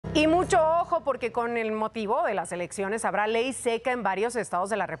Y mucho ojo, porque con el motivo de las elecciones habrá ley seca en varios estados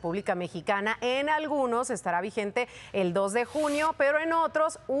de la República Mexicana. En algunos estará vigente el 2 de junio, pero en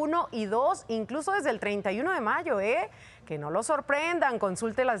otros 1 y 2, incluso desde el 31 de mayo, Que no lo sorprendan,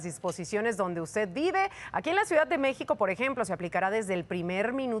 consulte las disposiciones donde usted vive. Aquí en la Ciudad de México, por ejemplo, se aplicará desde el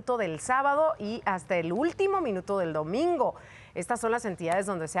primer minuto del sábado y hasta el último minuto del domingo. Estas son las entidades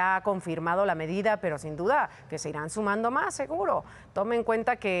donde se ha confirmado la medida, pero sin duda que se irán sumando más, seguro. Tome en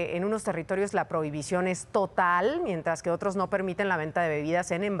cuenta que en unos territorios la prohibición es total, mientras que otros no permiten la venta de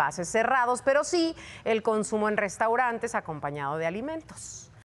bebidas en envases cerrados, pero sí el consumo en restaurantes acompañado de alimentos.